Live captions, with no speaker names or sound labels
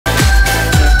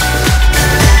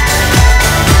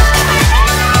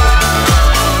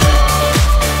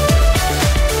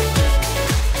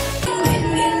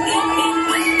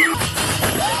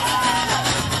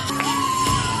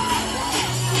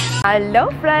Hello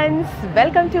friends,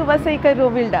 welcome to Vasaikar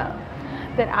रोविल्डा.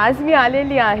 तर आज मी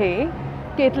आलेली आहे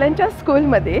केतलनच्या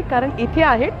स्कूलमध्ये, कारण इथे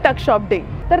आहे टक शॉप डे.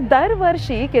 तर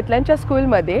दरवर्षी केतलनच्या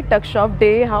स्कूलमध्ये टक शॉप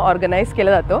डे हा ऑर्गनाईज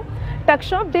केला जातो. टक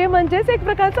शॉप डे म्हणजेच एक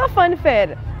प्रकारचा फन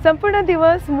फेअर. संपूर्ण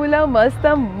दिवस मुलं मस्त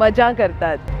मजा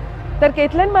करतात. तर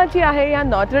केतलन माझी आहे या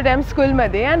नॉत्र डॅम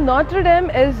स्कूलमध्ये. And नॉत्र dam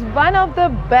is one of the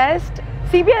best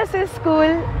CBSE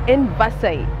school in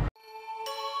Vasai.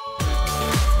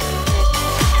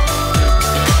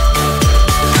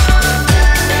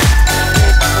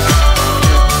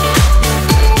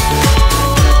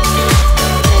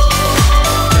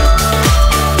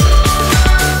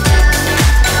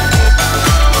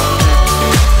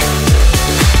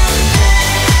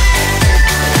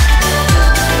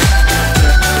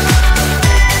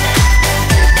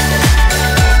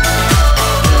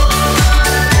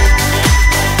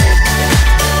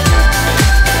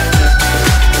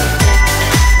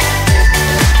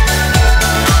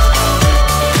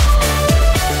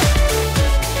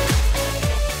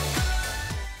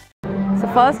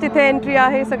 First इथे एंट्री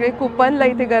आहे. सगळे कुपनला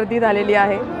इथे गर्दी झालेली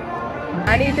आहे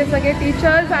आणि इथे सगळे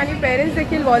टीचर्स आणि पेरेंट्स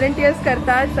देखील व्हॉलंटियर्स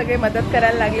करतात. सगळे मदत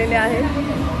करायला लागलेले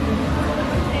आहेत.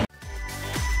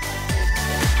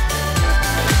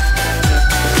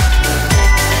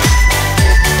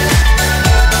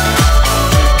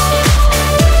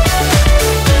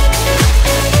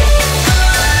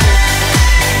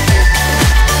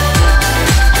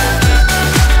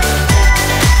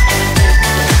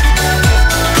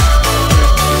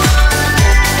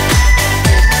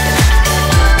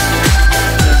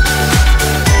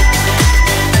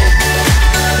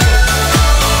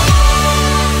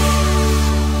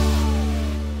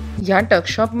 या टक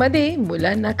शॉपमध्ये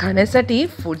मुलांना खाण्यासाठी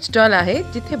फूड स्टॉल आहे,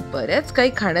 जिथे बऱ्याच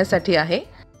काही खाण्यासाठी आहे.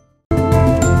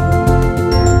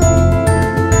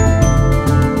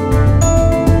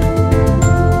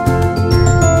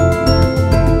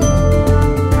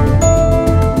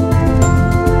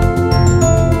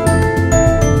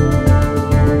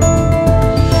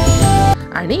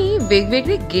 आणि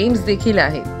वेगवेगळे गेम्स देखील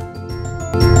आहेत.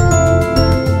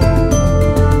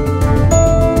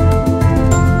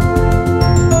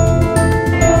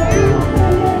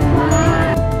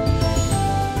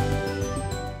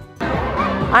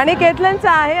 आणि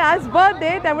केतलनचा आहे आज बर्थडे,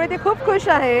 त्यामुळे ते खूप खुश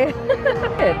आहे.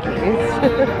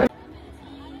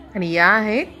 आणि या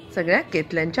आहेत सगळ्या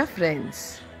केतलनच्या फ्रेंड्स.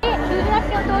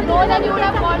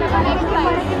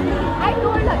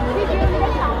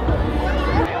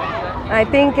 आय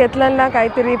थिंक केतलनला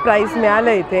काहीतरी प्राइज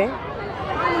मिळालं इथे.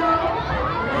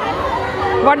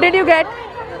 What did you get?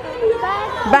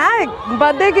 Bag,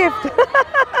 birthday gift.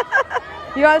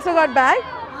 You also got bag?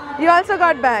 You also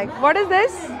got bag. What is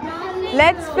this?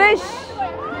 Let's fish.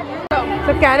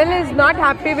 So Carol is not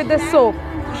happy with the soap.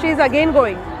 She's again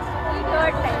going.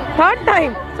 Third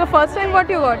time. So first time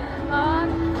what you got?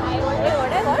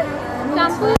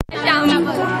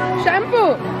 Shampoo.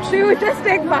 She would just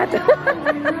take bath.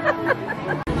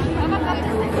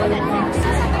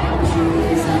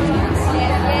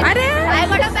 Arey! I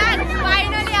got a bag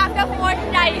finally after 4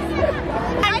 times.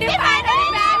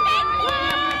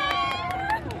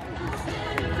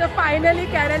 So finally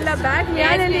कॅरलला bag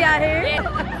मिळालेली आहे.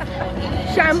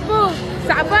 Shampoo,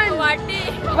 साबण,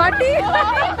 वाटी.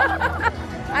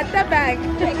 आता bag.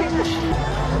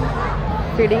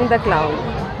 Feeding the cloud.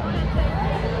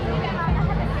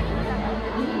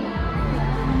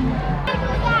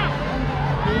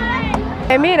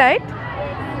 Amy right.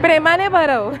 प्रेमाने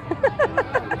भरव.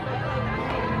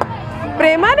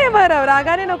 प्रेमाने भरव,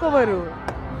 रागाने नको भरू.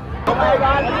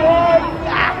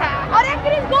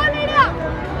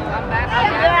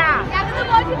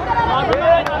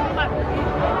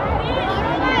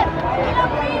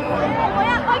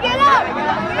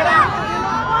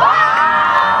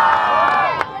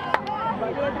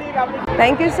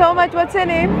 Thank you so much. What's your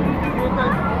name?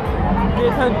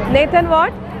 Nathan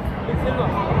what?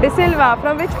 De Silva.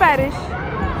 From which parish?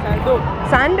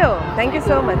 Sando. Thank you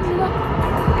so much.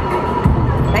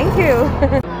 Thank you.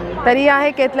 तरी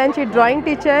आहे केतलनची ड्रॉइंग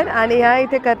टीचर आणि ह्या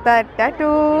इथे करतात टॅटू.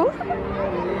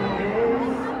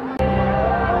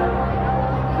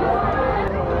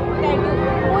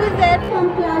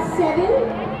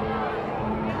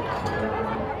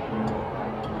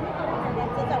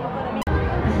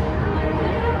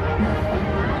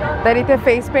 तर इथे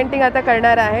फेस पेंटिंग आता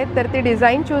करणार आहेत. तर ती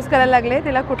डिझाईन चूज करायला लागले,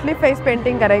 तिला कुठली फेस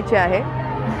पेंटिंग करायची आहे.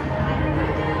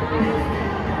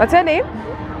 What's her name?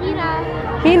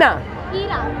 Hina.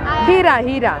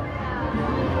 Hira.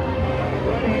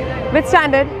 Which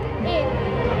standard? 8.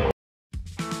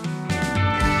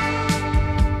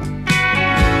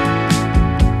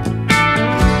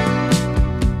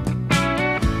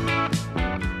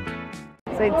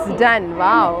 So it's done.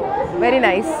 Wow, very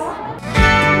nice.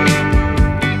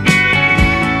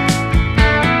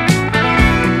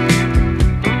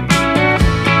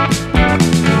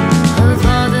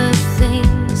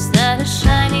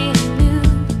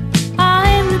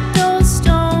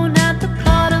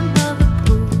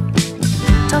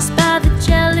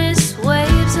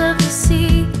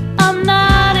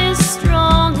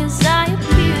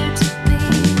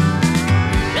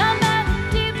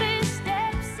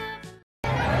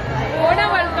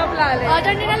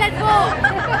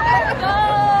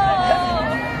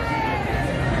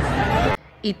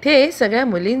 इथे सगळ्या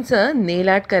मुलींचं नेल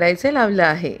आर्ट करायचं लावलं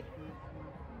आहे.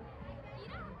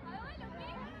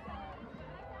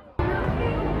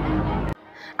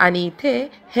 आणि इथे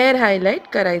हेअर हायलाइट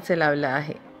करायचं लावलं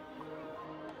आहे.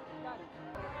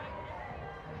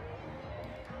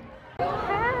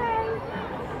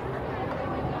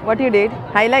 What you did?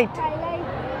 Highlight.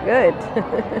 Good.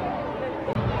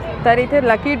 तर इथे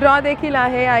लकी ड्रॉ देखील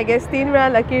आहे. आय गेस 3 वेळा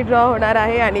लकी ड्रॉ होणार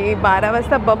आहे आणि 12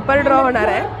 वाजता बंपर ड्रॉ होणार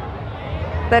आहे.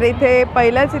 तर इथे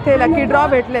पहिलाच इथे लकी ड्रॉ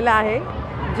भेटलेला आहे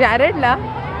जॅरेडला,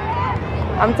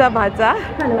 आमचा भाचा.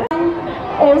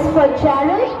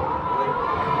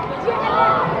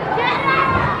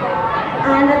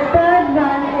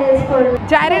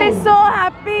 जॅरेड is so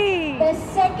happy.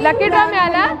 Lucky draw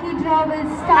मिळाला.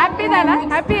 हॅपी झाला.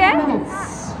 हॅपी आहे.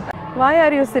 Why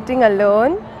are you sitting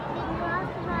alone?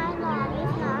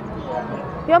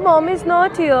 Your mom is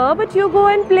not here, but you go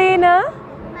and play, na?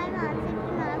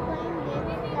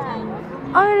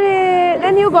 Arey,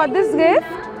 then you got this gift?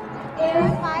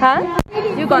 Huh?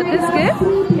 You got this gift?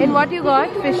 And what you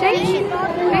got? Fishing?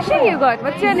 Fishing you got.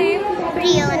 What's your name?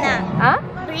 Briona. Huh?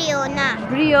 Briona.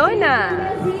 Briona.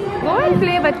 Go and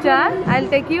play, bacha.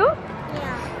 I'll take you.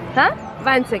 Yeah. Huh?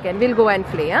 1 second. We'll go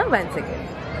and play, huh? 1 second.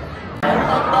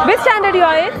 Which standard you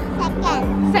are in?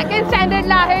 Second. Second standard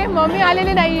ला आहे. Mummy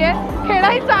आलेली नाहीये.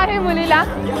 खेळायचं आहे मुलीला.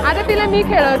 आता तिला मी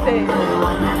खेळवते.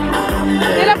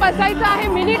 तिला बसायचं आहे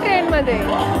मिनी ट्रेन मध्ये.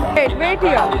 Wait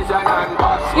here.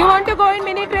 You want to go in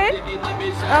mini train?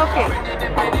 Okay.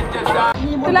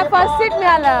 तुला फर्स्ट सीट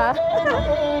मिळाला.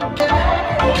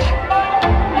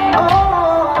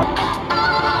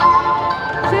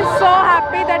 She's so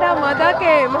happy that her mother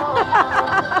came.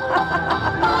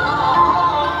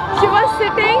 She was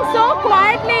sitting so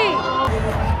quietly.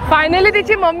 Finally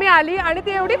तिची मम्मी आली आणि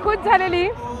ती एवढी खुश झालेली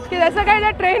की जसं काय त्या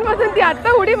ट्रेन मधून ती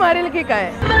आता उडी मारेल की काय.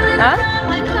 हा?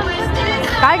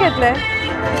 काय घेतलंय?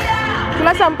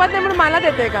 तुला संपत नाही म्हणून मला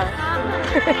देते का?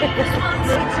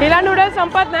 हिला नूडल्स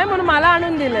संपत नाही म्हणून मला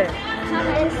आणून दिले.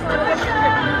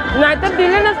 नाहीतर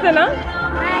दिले नसते ना.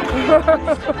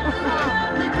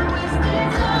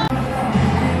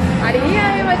 आणि ही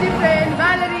आहे माझी फ्रेंड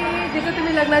वॅलरी, जिचं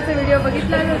तुम्ही लग्नाचा व्हिडिओ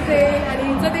बघितला नसेल. आणि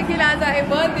हिचं देखील आज आहे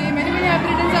birthday. Many many happy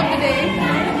returns of the day.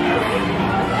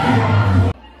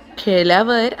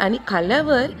 खेळल्यावर आणि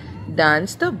खाल्ल्यावर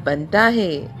डान्स तो बनता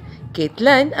है.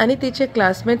 केतलन आणि तिचे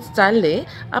क्लासमेट्स चालले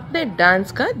अपने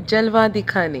डान्स का जलवा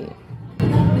दिखाने.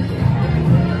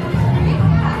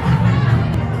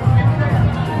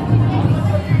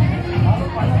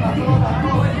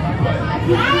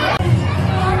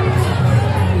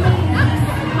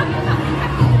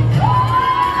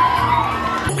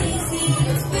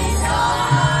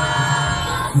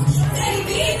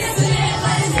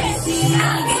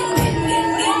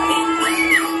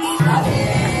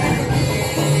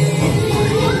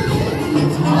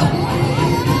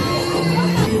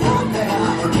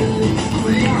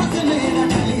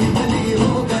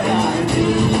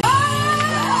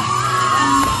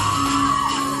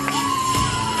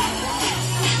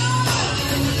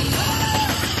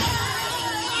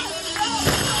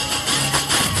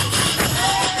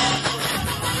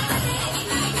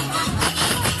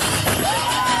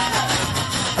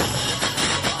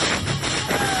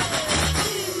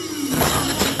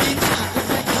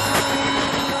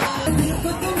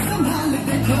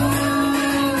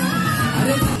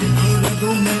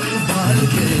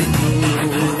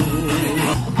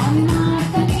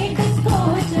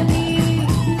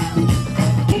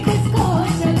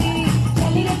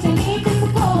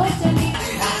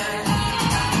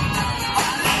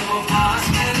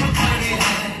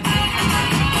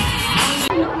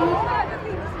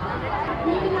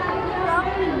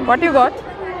 What you got?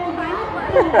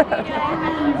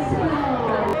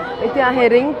 इथे आहे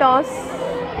ring toss.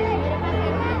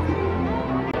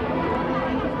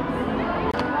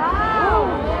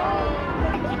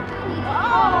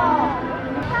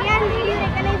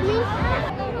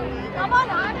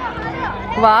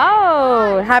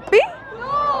 Wow, happy?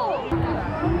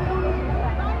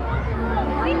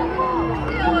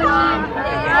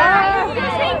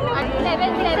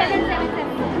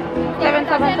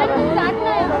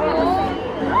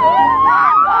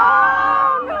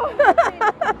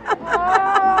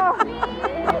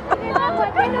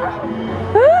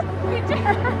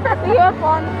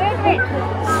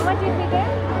 How much is it?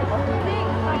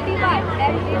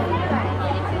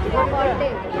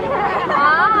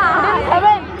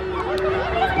 7.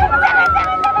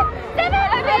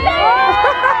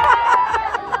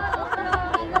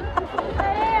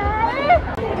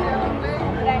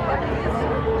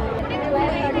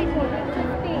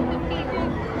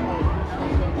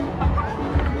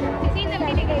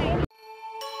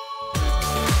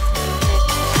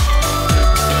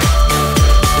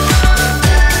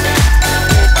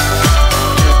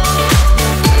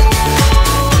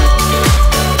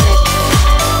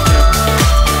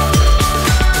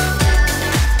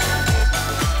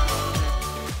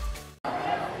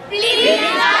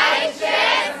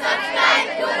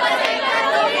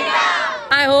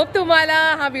 I hope तुम्हाला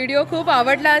हा व्हिडिओ खूप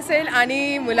आवडला असेल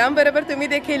आणि मुलांबरोबर तुम्ही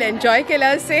देखील एन्जॉय केला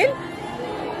असेल.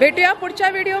 भेटूया पुढच्या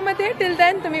व्हिडिओमध्ये. टिल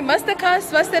देन तुम्ही मस्त खा,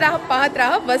 स्वस्त राहा, पाहत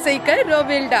राहा वसईकर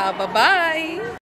रोविल्डा. बाय.